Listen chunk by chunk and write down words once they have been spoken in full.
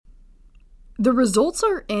The results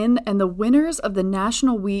are in, and the winners of the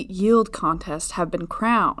National Wheat Yield Contest have been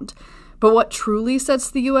crowned. But what truly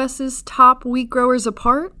sets the U.S.'s top wheat growers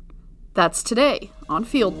apart? That's today on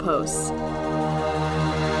Field Posts.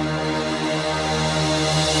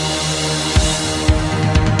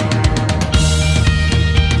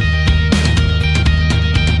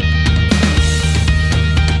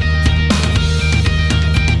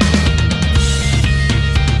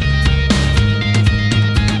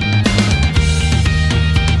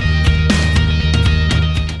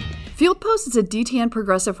 Field Post is a DTN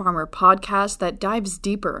Progressive Farmer podcast that dives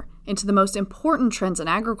deeper into the most important trends in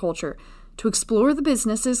agriculture to explore the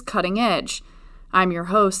business's cutting edge. I'm your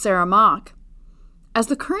host, Sarah Mock. As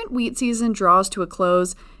the current wheat season draws to a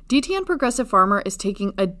close, DTN Progressive Farmer is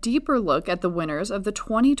taking a deeper look at the winners of the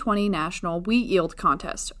 2020 National Wheat Yield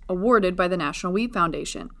Contest, awarded by the National Wheat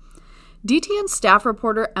Foundation. DTN staff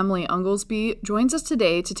reporter Emily Unglesby joins us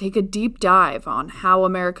today to take a deep dive on how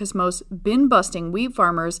America's most bin-busting wheat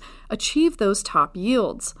farmers achieve those top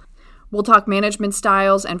yields. We'll talk management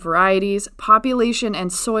styles and varieties, population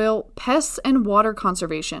and soil, pests and water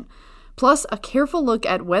conservation, plus a careful look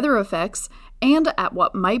at weather effects and at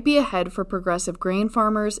what might be ahead for progressive grain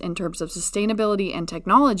farmers in terms of sustainability and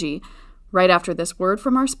technology, right after this word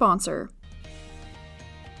from our sponsor.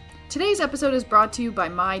 Today's episode is brought to you by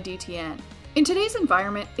MyDTN. In today's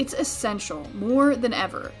environment, it's essential, more than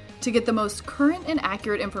ever, to get the most current and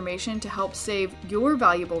accurate information to help save your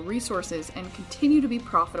valuable resources and continue to be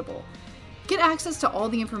profitable. Get access to all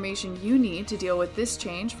the information you need to deal with this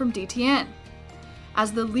change from DTN.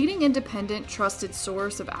 As the leading independent, trusted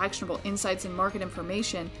source of actionable insights and market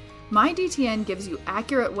information, MyDTN gives you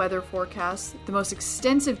accurate weather forecasts, the most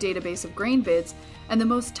extensive database of grain bids, and the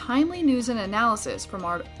most timely news and analysis from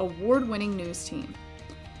our award-winning news team.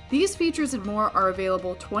 These features and more are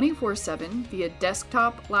available 24/7 via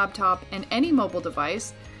desktop, laptop, and any mobile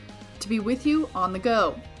device to be with you on the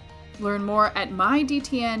go. Learn more at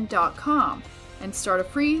mydtn.com and start a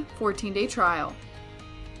free 14-day trial.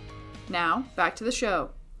 Now, back to the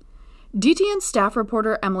show. DTN staff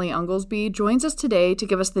reporter Emily Unglesby joins us today to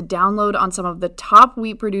give us the download on some of the top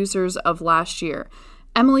wheat producers of last year.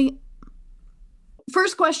 Emily,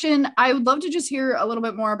 first question, I would love to just hear a little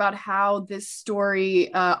bit more about how this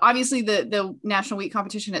story, obviously the National Wheat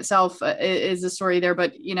Competition itself is a story there,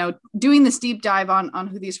 but, doing this deep dive on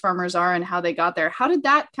who these farmers are and how they got there, how did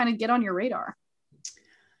that kind of get on your radar?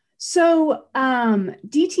 So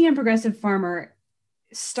DTN Progressive Farmer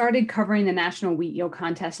started covering the National Wheat Yield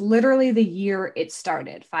Contest literally the year it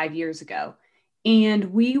started 5 years ago.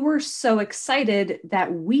 And we were so excited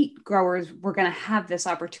that wheat growers were going to have this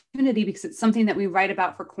opportunity because it's something that we write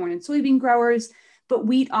about for corn and soybean growers, but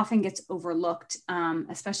wheat often gets overlooked,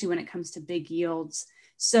 especially when it comes to big yields.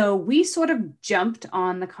 So we sort of jumped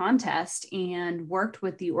on the contest and worked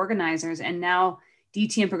with the organizers. And now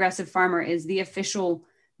DTN Progressive Farmer is the official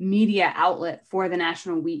media outlet for the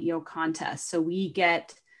National Wheat Yield Contest. So we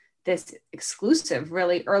get this exclusive,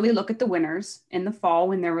 really early look at the winners in the fall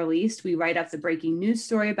when they're released. We write up the breaking news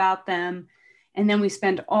story about them. And then we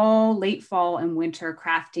spend all late fall and winter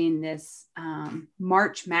crafting this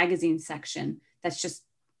March magazine section that's just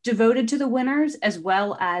devoted to the winners, as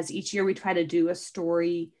well as each year we try to do a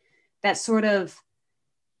story that sort of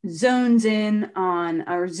zooms in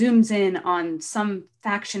on some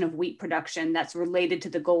faction of wheat production that's related to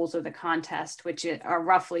the goals of the contest, which are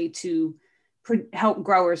roughly to help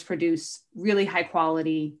growers produce really high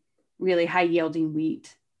quality, really high yielding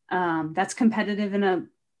wheat that's competitive in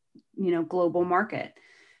a global market.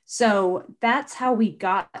 So that's how we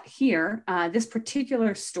got here. This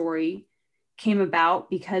particular story came about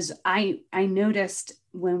because I noticed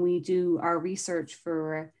when we do our research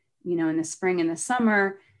for in the spring and the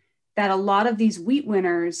summer that a lot of these wheat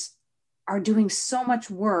winners are doing so much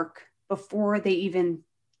work before they even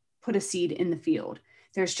put a seed in the field.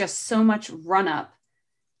 There's just so much run up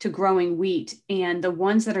to growing wheat. And the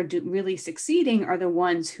ones that are really succeeding are the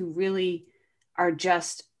ones who really are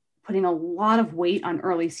just putting a lot of weight on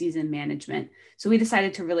early season management. So we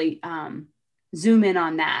decided to really zoom in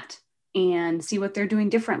on that and see what they're doing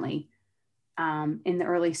differently in the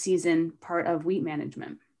early season part of wheat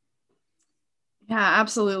management. Yeah,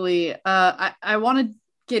 absolutely. I want to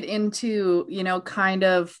get into, kind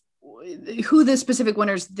of who the specific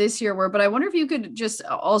winners this year were, but I wonder if you could just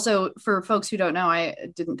also, for folks who don't know, I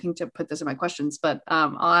didn't think to put this in my questions, but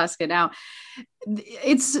I'll ask it now.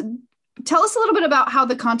 Tell us a little bit about how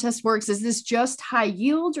the contest works. Is this just high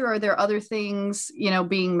yield, or are there other things,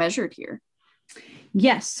 being measured here?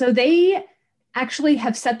 Yes. So they actually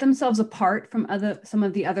have set themselves apart from some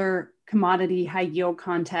of the other commodity high yield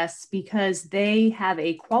contests because they have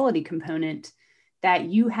a quality component that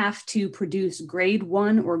you have to produce grade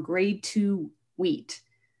 1 or grade 2 wheat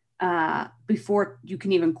before you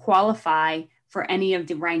can even qualify for any of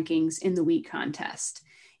the rankings in the wheat contest.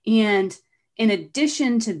 And in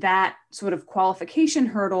addition to that sort of qualification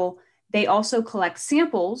hurdle, they also collect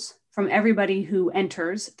samples from everybody who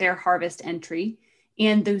enters their harvest entry.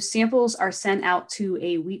 And those samples are sent out to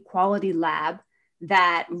a wheat quality lab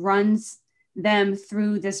that runs them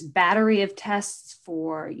through this battery of tests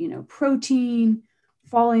for, protein,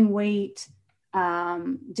 falling weight,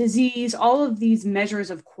 disease, all of these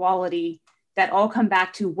measures of quality that all come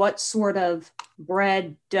back to what sort of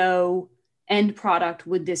bread, dough, end product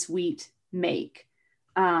would this wheat make.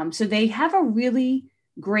 So they have a really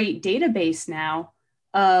great database now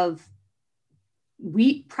of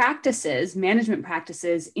wheat practices, management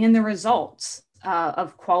practices, and the results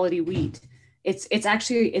of quality wheat. It's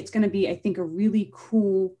going to be, I think, a really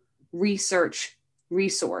cool research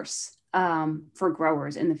resource for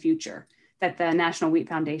growers in the future that the National Wheat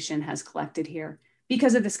Foundation has collected here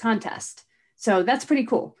because of this contest. So that's pretty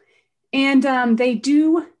cool. And they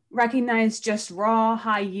do recognize just raw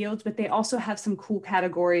high yields, but they also have some cool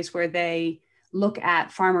categories where they look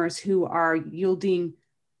at farmers who are yielding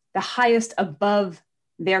the highest above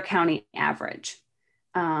their county average.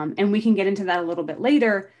 And we can get into that a little bit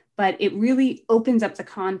later, but it really opens up the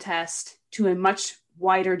contest to a much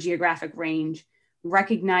wider geographic range,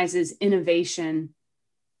 recognizes innovation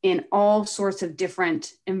in all sorts of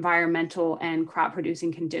different environmental and crop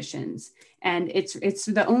producing conditions. And it's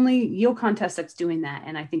the only yield contest that's doing that.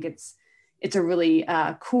 And I think it's a really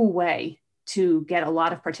cool way to get a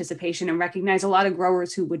lot of participation and recognize a lot of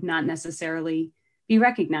growers who would not necessarily be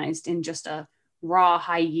recognized in just a raw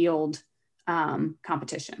high yield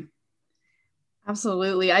competition.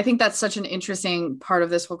 Absolutely. I think that's such an interesting part of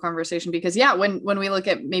this whole conversation because when we look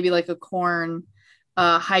at maybe like a corn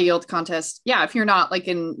high yield contest, if you're not like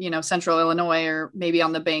in, central Illinois or maybe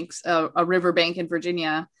on the banks, a river bank in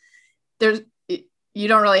Virginia, you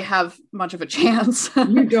don't really have much of a chance.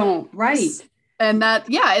 You don't, right. And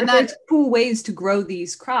there's cool ways to grow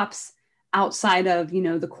these crops outside of,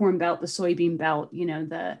 the corn belt, the soybean belt,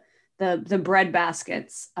 the bread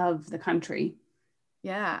baskets of the country.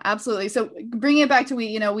 Yeah, absolutely. So bringing it back to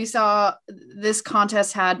wheat, we saw this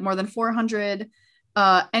contest had more than 400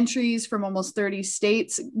 entries from almost 30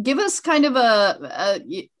 states. Give us kind of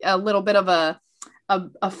a little bit of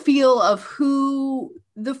a feel of who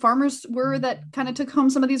the farmers were that kind of took home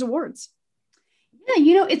some of these awards.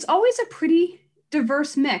 Yeah, it's always a pretty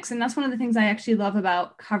diverse mix. And that's one of the things I actually love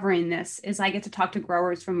about covering this is I get to talk to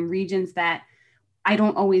growers from regions that I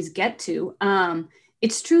don't always get to.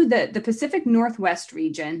 It's true that the Pacific Northwest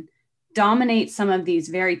region dominates some of these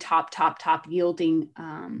very top yielding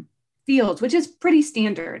fields, which is pretty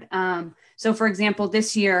standard. So for example,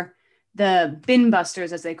 this year, the bin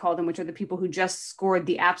busters, as they call them, which are the people who just scored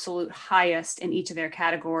the absolute highest in each of their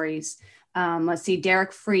categories. Let's see,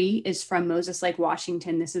 Derek Free is from Moses Lake,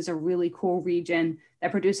 Washington. This is a really cool region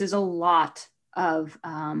that produces a lot of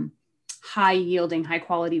high yielding, high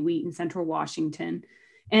quality wheat in central Washington.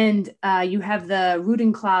 And you have the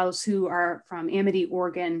Rudenklaus who are from Amity,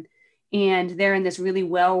 Oregon, and they're in this really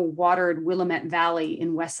well-watered Willamette Valley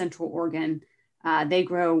in west central Oregon. They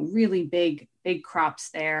grow really big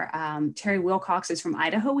crops there. Terry Wilcox is from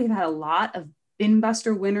Idaho. We've had a lot of bin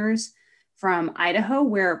buster winners from Idaho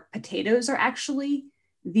where potatoes are actually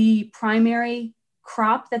the primary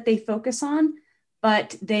crop that they focus on,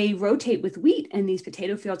 but they rotate with wheat, and these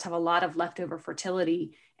potato fields have a lot of leftover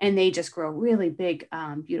fertility, and they just grow really big,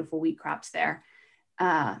 beautiful wheat crops there.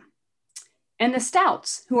 And the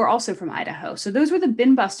Stouts, who are also from Idaho. So those were the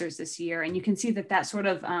bin busters this year, and you can see that sort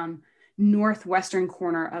of northwestern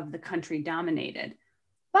corner of the country dominated.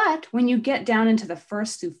 But when you get down into the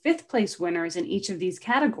first through fifth place winners in each of these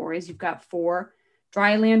categories, you've got 4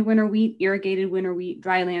 dryland winter wheat, irrigated winter wheat,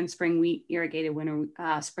 dryland spring wheat, irrigated winter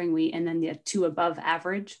spring wheat, and then the 2 above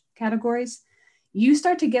average categories. You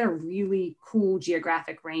start to get a really cool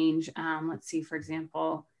geographic range. Let's see, for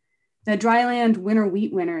example, the dryland winter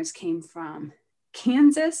wheat winners came from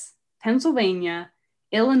Kansas, Pennsylvania,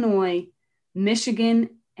 Illinois, Michigan,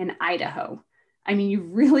 and Idaho. I mean,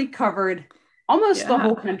 you've really covered almost the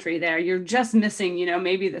whole country there. You're just missing,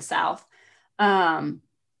 maybe the South. And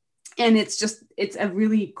it's a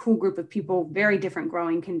really cool group of people, very different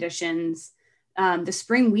growing conditions. The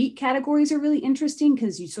spring wheat categories are really interesting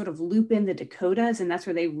because you sort of loop in the Dakotas, and that's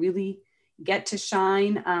where they really get to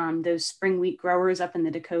shine. Those spring wheat growers up in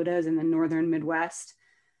the Dakotas and the northern Midwest.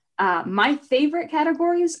 My favorite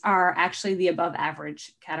categories are actually the above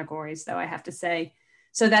average categories, though, I have to say.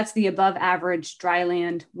 So that's the above average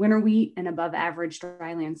dryland winter wheat and above average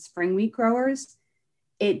dryland spring wheat growers.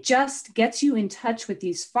 It just gets you in touch with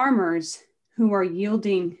these farmers who are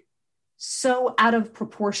yielding so out of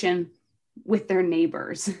proportion with their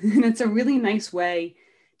neighbors. And it's a really nice way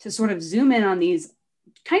to sort of zoom in on these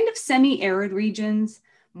kind of semi-arid regions,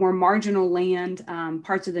 more marginal land,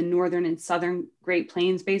 parts of the northern and southern Great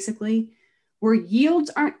Plains, basically, where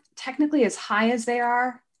yields aren't technically as high as they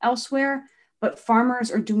are elsewhere, but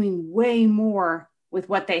farmers are doing way more with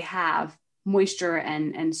what they have, moisture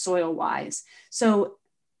and soil wise. So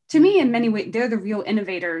to me, in many ways, they're the real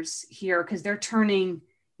innovators here, because they're turning,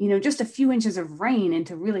 just a few inches of rain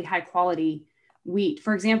into really high quality wheat.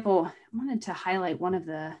 For example, I wanted to highlight one of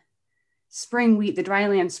the spring wheat, the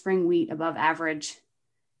dryland spring wheat above average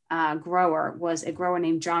grower was a grower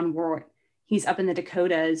named John Wart. He's up in the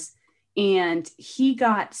Dakotas, and he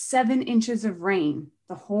got 7 inches of rain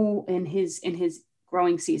the whole in his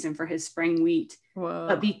growing season for his spring wheat. Whoa.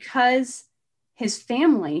 But because his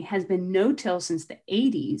family has been no-till since the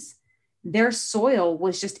 80s, their soil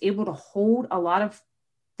was just able to hold a lot of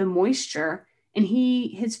the moisture, and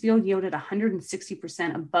his field yielded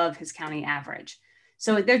 160% above his county average.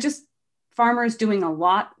 So they're just farmers doing a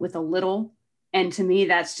lot with a little. And to me,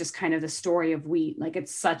 that's just kind of the story of wheat. Like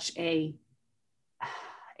it's such a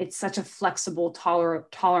flexible,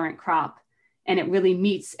 tolerant crop, and it really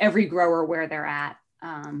meets every grower where they're at.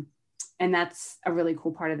 And that's a really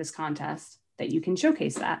cool part of this contest, that you can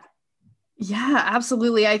showcase that. Yeah,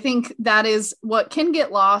 absolutely. I think that is what can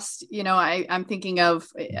get lost. I'm thinking of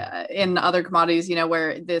in other commodities,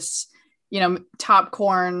 where this, top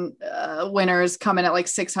corn winners come in at like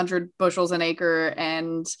 600 bushels an acre,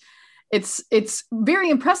 and it's very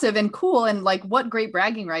impressive and cool, and like what great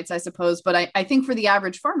bragging rights, I suppose. But I think for the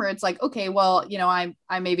average farmer, it's like, okay, well,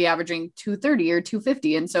 I may be averaging 230 or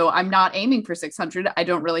 250. And so I'm not aiming for 600. I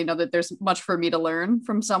don't really know that there's much for me to learn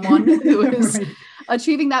from someone who is Right.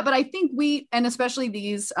 achieving that. But I think wheat, and especially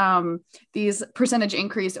these percentage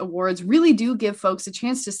increase awards, really do give folks a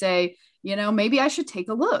chance to say, maybe I should take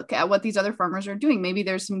a look at what these other farmers are doing. Maybe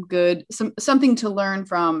there's something to learn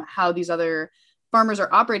from how these other farmers are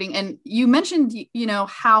operating. And you mentioned,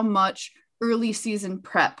 how much early season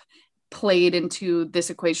prep played into this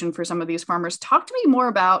equation for some of these farmers. Talk to me more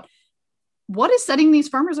about what is setting these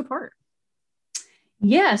farmers apart.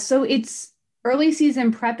 Yeah, so it's early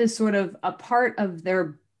season prep is sort of a part of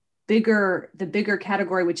the bigger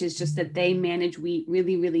category, which is just that they manage wheat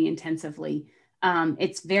really, really intensively.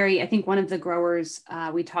 It's I think one of the growers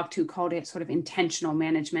we talked to called it sort of intentional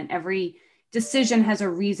management. Every decision has a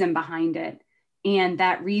reason behind it. And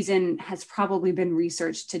that reason has probably been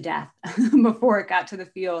researched to death before it got to the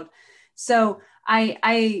field. So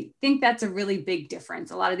I think that's a really big difference.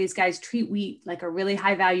 A lot of these guys treat wheat like a really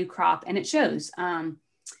high value crop, and it shows.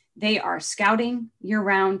 They are scouting year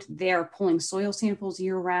round. They're pulling soil samples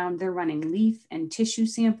year round. They're running leaf and tissue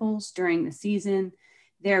samples during the season.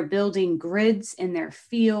 They're building grids in their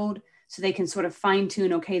field so they can sort of fine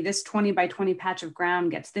tune, okay, this 20 by 20 patch of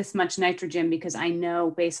ground gets this much nitrogen because I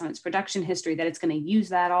know based on its production history that it's going to use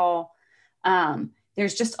that all.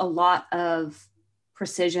 There's just a lot of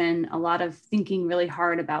precision, a lot of thinking really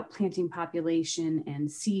hard about planting population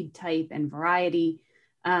and seed type and variety.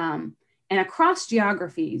 And across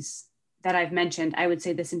geographies that I've mentioned, I would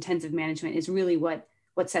say this intensive management is really what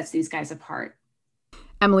sets these guys apart.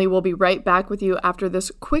 Emily will be right back with you after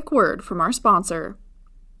this quick word from our sponsor.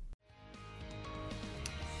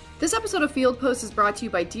 This episode of Field Post is brought to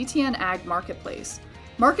you by DTN Ag Marketplace.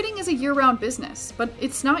 Marketing is a year-round business, but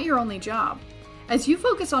it's not your only job. As you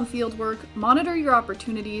focus on field work, monitor your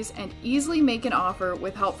opportunities, and easily make an offer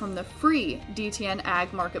with help from the free DTN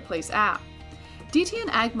Ag Marketplace app. DTN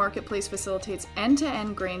Ag Marketplace facilitates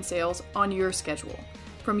end-to-end grain sales on your schedule.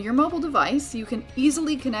 From your mobile device, you can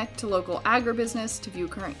easily connect to local agribusiness to view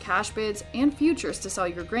current cash bids and futures to sell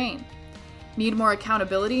your grain. Need more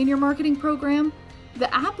accountability in your marketing program?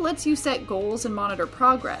 The app lets you set goals and monitor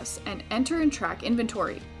progress and enter and track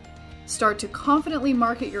inventory. Start to confidently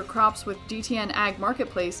market your crops with DTN Ag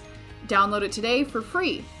Marketplace. Download it today for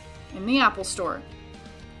free in the Apple Store.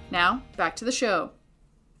 Now, back to the show.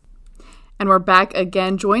 And we're back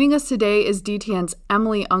again. Joining us today is DTN's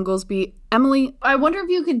Emily Unglesby. Emily, I wonder if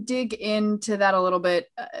you could dig into that a little bit.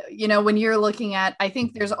 When you're looking at, I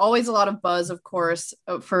think there's always a lot of buzz, of course,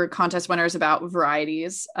 for contest winners about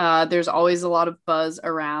varieties. There's always a lot of buzz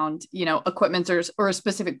around, equipment or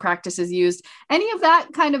specific practices used. Any of that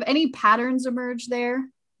any patterns emerge there?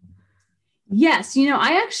 Yes.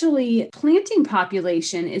 Planting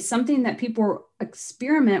population is something that people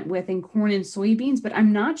experiment with in corn and soybeans, but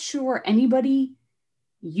I'm not sure anybody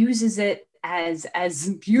uses it as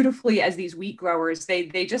beautifully as these wheat growers.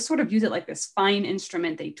 They just sort of use it like this fine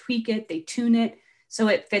instrument. They tweak it, they tune it so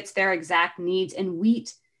it fits their exact needs. And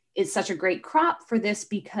wheat is such a great crop for this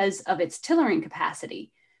because of its tillering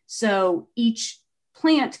capacity. So each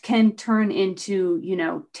plant can turn into,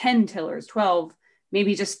 10 tillers, 12,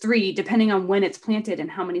 maybe just 3, depending on when it's planted and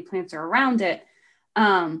how many plants are around it.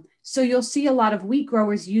 So you'll see a lot of wheat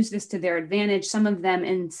growers use this to their advantage. Some of them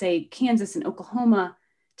in, say, Kansas and Oklahoma,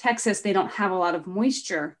 Texas, they don't have a lot of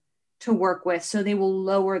moisture to work with, so they will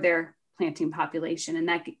lower their planting population, and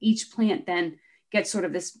that each plant then gets sort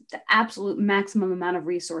of the absolute maximum amount of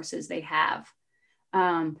resources they have.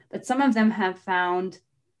 But some of them have found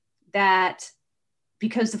that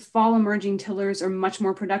because the fall emerging tillers are much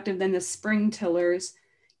more productive than the spring tillers,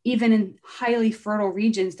 even in highly fertile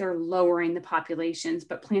regions, they're lowering the populations,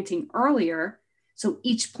 but planting earlier. So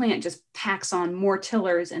each plant just packs on more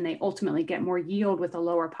tillers and they ultimately get more yield with a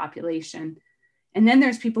lower population. And then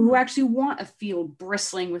there's people who actually want a field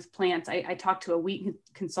bristling with plants. I talked to a wheat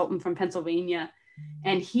consultant from Pennsylvania,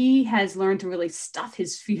 and he has learned to really stuff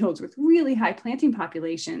his fields with really high planting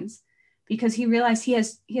populations because he realized he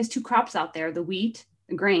has 2 crops out there, the wheat,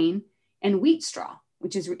 the grain, and wheat straw,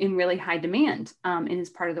 which is in really high demand in his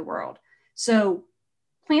part of the world. So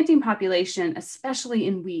planting population, especially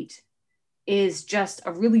in wheat, is just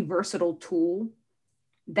a really versatile tool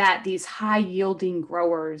that these high yielding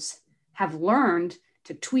growers have learned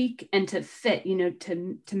to tweak and to fit,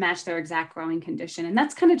 to match their exact growing condition. And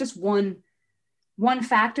that's kind of just one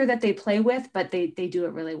factor that they play with, but they do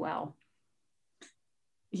it really well.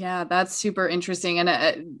 Yeah, that's super interesting.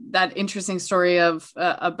 And that interesting story of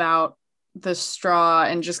about the straw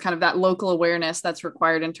and just kind of that local awareness that's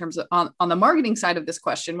required in terms of on the marketing side of this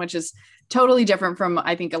question, which is totally different from,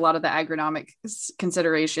 I think, a lot of the agronomic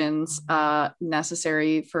considerations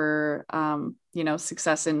necessary for,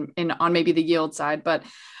 success in on maybe the yield side. But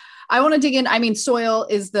I want to dig in. I mean, soil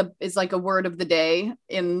is like a word of the day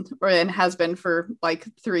and has been for like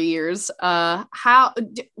 3 years.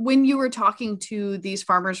 When you were talking to these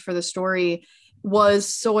farmers for the story, was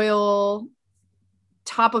soil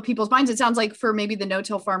top of people's minds? It sounds like for maybe the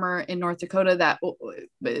no-till farmer in North Dakota, that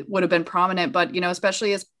would have been prominent, but,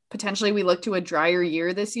 especially as potentially we look to a drier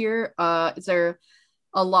year this year, is there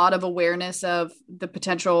a lot of awareness of the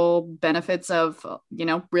potential benefits of,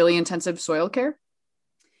 really intensive soil care?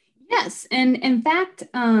 Yes. And in fact,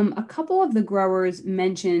 a couple of the growers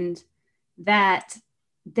mentioned that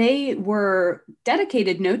they were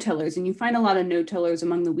dedicated no-tillers, and you find a lot of no-tillers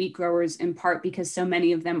among the wheat growers in part because so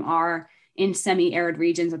many of them are in semi-arid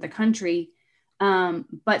regions of the country.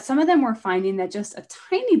 But some of them were finding that just a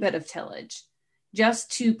tiny bit of tillage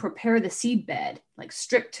just to prepare the seed bed, like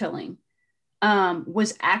strip tilling,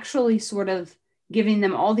 was actually sort of giving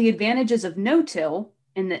them all the advantages of no-till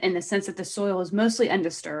in the sense that the soil is mostly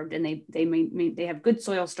undisturbed and they have good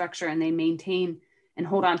soil structure and they maintain and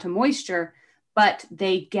hold on to moisture, but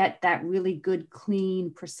they get that really good,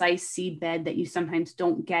 clean, precise seed bed that you sometimes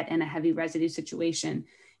don't get in a heavy residue situation.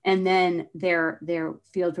 And then their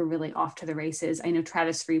fields were really off to the races. I know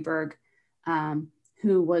Travis Freeberg,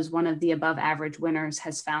 who was one of the above average winners,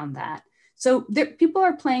 has found that. So people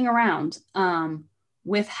are playing around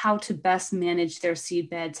with how to best manage their seed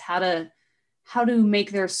beds, how to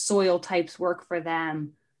make their soil types work for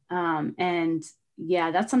them. And yeah,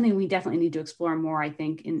 that's something we definitely need to explore more, I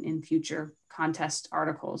think, in future contest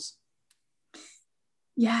articles.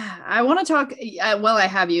 Yeah, I want to talk. Well, I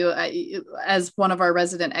have you as one of our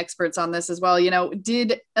resident experts on this as well.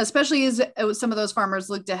 Especially as some of those farmers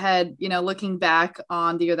looked ahead, looking back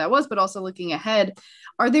on the year that was, but also looking ahead,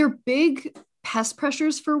 are there big pest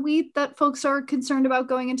pressures for wheat that folks are concerned about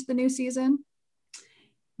going into the new season?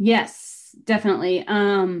 Yes, definitely.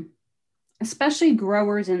 Especially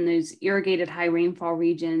growers in those irrigated high rainfall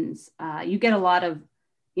regions. You get a lot of,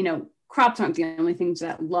 crops aren't the only things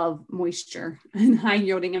that love moisture in high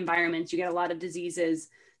yielding environments. You get a lot of diseases,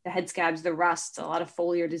 the head scabs, the rusts, a lot of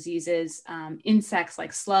foliar diseases, insects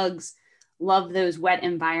like slugs love those wet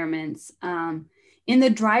environments. In the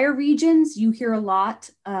drier regions, you hear a lot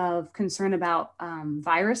of concern about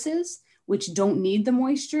viruses, which don't need the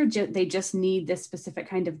moisture. They just need this specific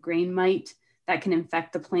kind of grain mite that can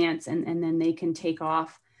infect the plants and then they can take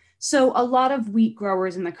off. So a lot of wheat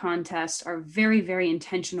growers in the contest are very, very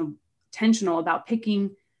intentional about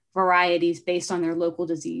picking varieties based on their local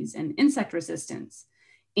disease and insect resistance.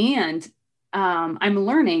 And I'm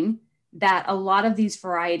learning that a lot of these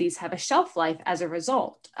varieties have a shelf life as a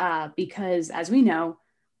result, because as we know,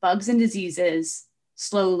 bugs and diseases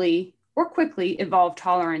slowly or quickly evolve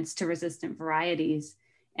tolerance to resistant varieties.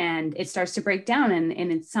 And it starts to break down.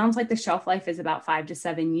 And it sounds like the shelf life is about 5 to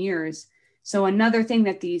 7 years. So another thing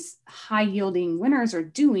that these high yielding winners are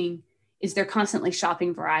doing is they're constantly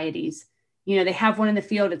shopping varieties. They have one in the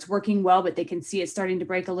field, it's working well, but they can see it starting to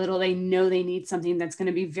break a little. They know they need something that's going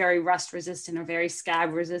to be very rust resistant or very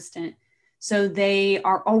scab resistant. So they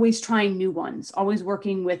are always trying new ones, always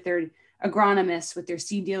working with their agronomists, with their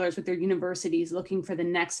seed dealers, with their universities, looking for the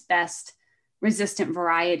next best resistant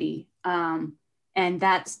variety. And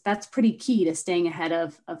that's pretty key to staying ahead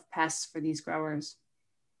of pests for these growers.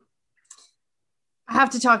 I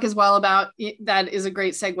have to talk as well about that is a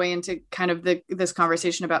great segue into kind of this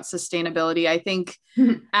conversation about sustainability. I think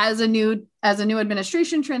as a new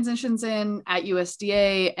administration transitions in at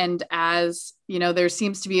USDA, and as there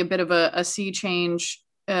seems to be a bit of a sea change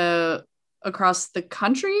across the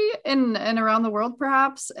country and around the world,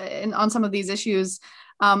 perhaps, on some of these issues.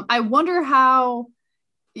 I wonder how,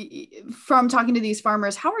 from talking to these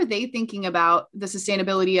farmers, how are they thinking about the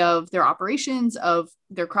sustainability of their operations, of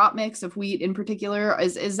their crop mix, of wheat in particular?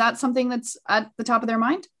 Is that something that's at the top of their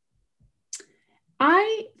mind?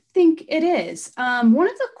 I think it is. One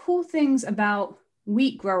of the cool things about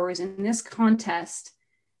wheat growers in this contest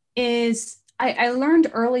is I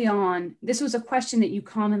learned early on, this was a question that you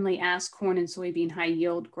commonly ask corn and soybean high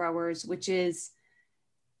yield growers, which is,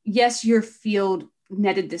 yes, your field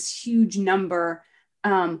netted this huge number.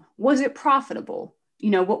 Was it profitable?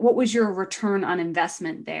 What was your return on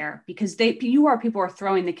investment there? Because people are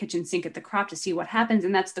throwing the kitchen sink at the crop to see what happens.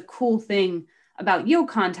 And that's the cool thing about yield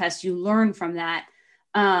contests. You learn from that.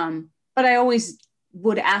 But I always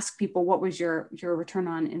would ask people, what was your return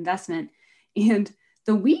on investment? And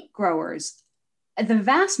the wheat growers, the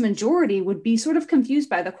vast majority would be sort of confused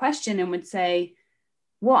by the question and would say,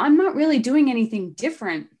 well, I'm not really doing anything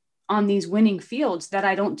different on these winning fields that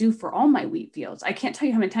I don't do for all my wheat fields. I can't tell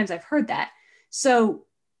you how many times I've heard that. So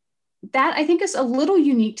that, I think, is a little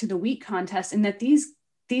unique to the wheat contest, in that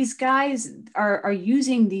these guys are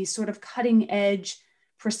using these sort of cutting edge,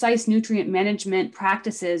 precise nutrient management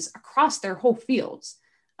practices across their whole fields.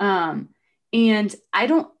 And I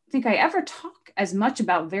don't think I ever talk as much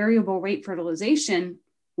about variable rate fertilization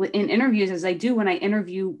in interviews as I do when I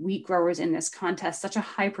interview wheat growers in this contest. Such a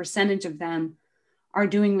high percentage of them are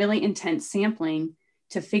doing really intense sampling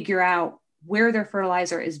to figure out where their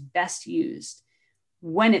fertilizer is best used,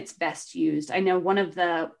 when it's best used. I know one of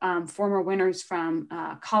the former winners from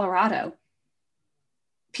Colorado,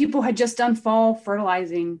 people had just done fall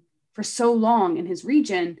fertilizing for so long in his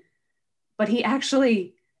region, but he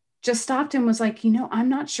actually just stopped and was like, I'm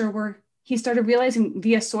not sure where. He started realizing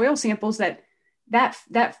via soil samples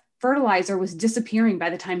that fertilizer was disappearing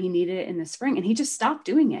by the time he needed it in the spring, and he just stopped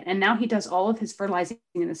doing it. And now he does all of his fertilizing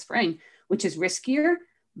in the spring, which is riskier,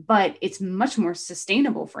 but it's much more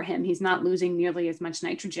sustainable for him. He's not losing nearly as much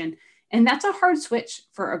nitrogen. And that's a hard switch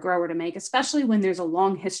for a grower to make, especially when there's a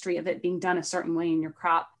long history of it being done a certain way in your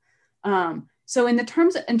crop. So in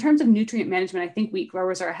terms of nutrient management, I think wheat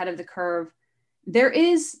growers are ahead of the curve.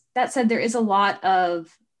 That said, there is a lot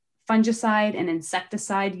of fungicide and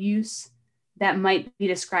insecticide use that might be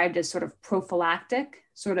described as sort of prophylactic,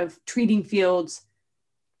 sort of treating fields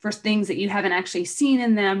for things that you haven't actually seen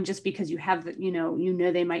in them, just because you have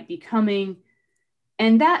they might be coming.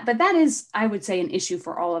 But that is, I would say, an issue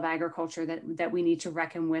for all of agriculture that we need to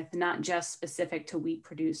reckon with, not just specific to wheat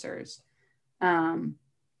producers. And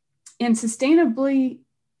sustainably,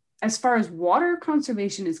 as far as water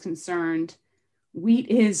conservation is concerned, wheat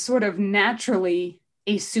is sort of naturally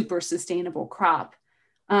a super sustainable crop.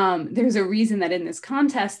 There's a reason that in this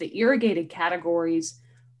contest, the irrigated categories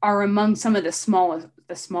are among some of the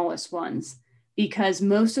smallest ones, because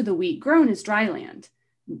most of the wheat grown is dry land.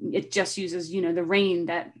 It just uses, the rain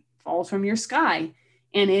that falls from your sky.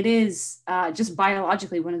 And it is just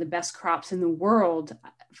biologically one of the best crops in the world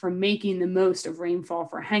for making the most of rainfall,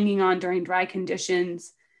 for hanging on during dry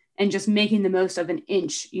conditions, and just making the most of an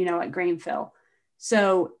inch, at grain fill.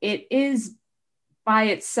 So it is by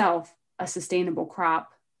itself a sustainable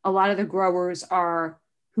crop. A lot of the growers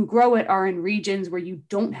who grow it are in regions where you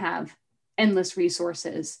don't have endless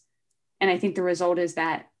resources. And I think the result is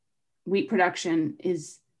that wheat production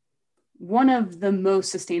is one of the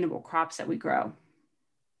most sustainable crops that we grow.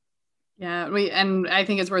 Yeah, and I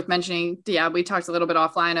think it's worth mentioning, we talked a little bit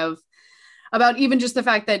offline about even just the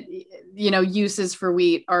fact that, uses for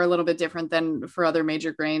wheat are a little bit different than for other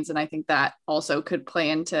major grains. And I think that also could play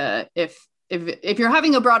into if you're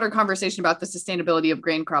having a broader conversation about the sustainability of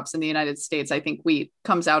grain crops in the United States, I think wheat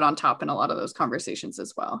comes out on top in a lot of those conversations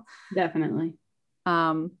as well. Definitely.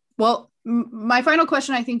 Well, my final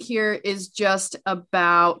question, I think, here is just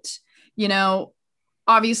about,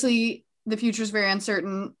 obviously the future is very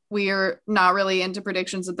uncertain. We are not really into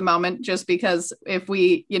predictions at the moment, just because if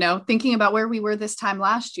we, thinking about where we were this time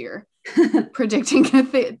last year, predicting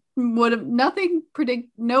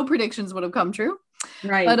no predictions would have come true.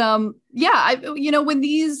 Right. But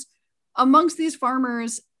amongst these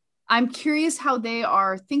farmers, I'm curious how they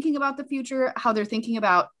are thinking about the future, how they're thinking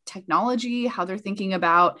about technology, how they're thinking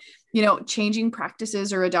about, changing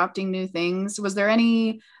practices or adopting new things. Was there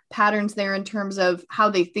any patterns there in terms of how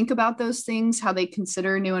they think about those things, how they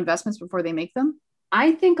consider new investments before they make them?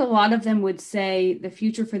 I think a lot of them would say the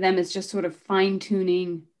future for them is just sort of fine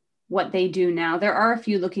tuning what they do now. There are a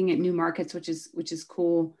few looking at new markets, which is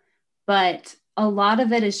cool, but a lot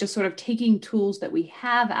of it is just sort of taking tools that we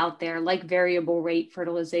have out there, like variable rate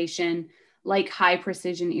fertilization, like high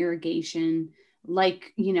precision irrigation,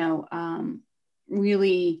 like,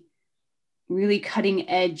 really, really cutting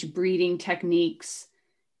edge breeding techniques,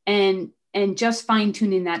 and just fine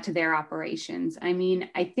tuning that to their operations. I mean,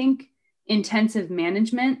 I think intensive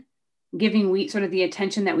management, giving wheat sort of the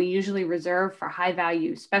attention that we usually reserve for high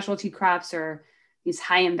value specialty crops or these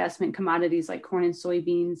high investment commodities like corn and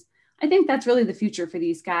soybeans. I think that's really the future for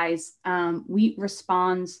these guys. Wheat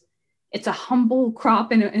responds, it's a humble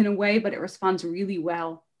crop in a way, but it responds really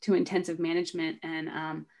well to intensive management.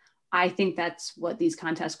 And I think that's what these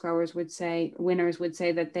contest growers would say, winners would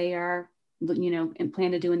say that they are, and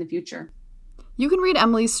plan to do in the future. You can read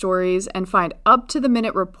Emily's stories and find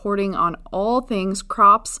up-to-the-minute reporting on all things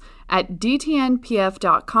crops at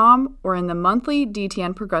dtnpf.com or in the monthly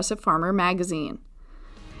DTN Progressive Farmer magazine.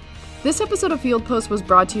 This episode of Field Post was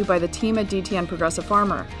brought to you by the team at DTN Progressive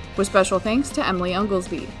Farmer, with special thanks to Emily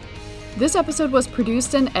Unglesby. This episode was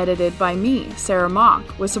produced and edited by me, Sarah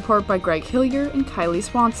Mock, with support by Greg Hillier and Kylie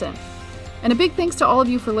Swanson. And a big thanks to all of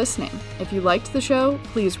you for listening. If you liked the show,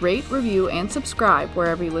 please rate, review, and subscribe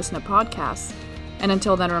wherever you listen to podcasts. And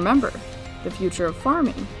until then, remember, the future of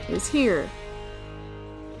farming is here.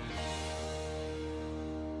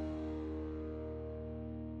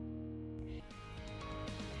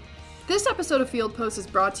 This episode of Field Post is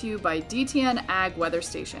brought to you by DTN Ag Weather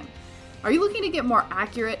Station. Are you looking to get more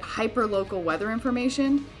accurate, hyper-local weather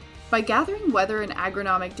information? By gathering weather and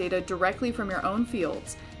agronomic data directly from your own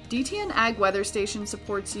fields, DTN Ag Weather Station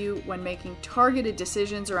supports you when making targeted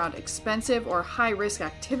decisions around expensive or high-risk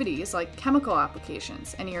activities like chemical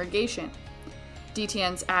applications and irrigation.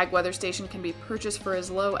 DTN's Ag Weather Station can be purchased for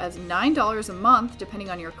as low as $9 a month, depending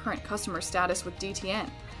on your current customer status with DTN.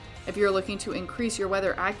 If you're looking to increase your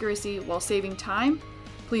weather accuracy while saving time,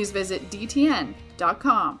 please visit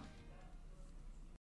dtn.com.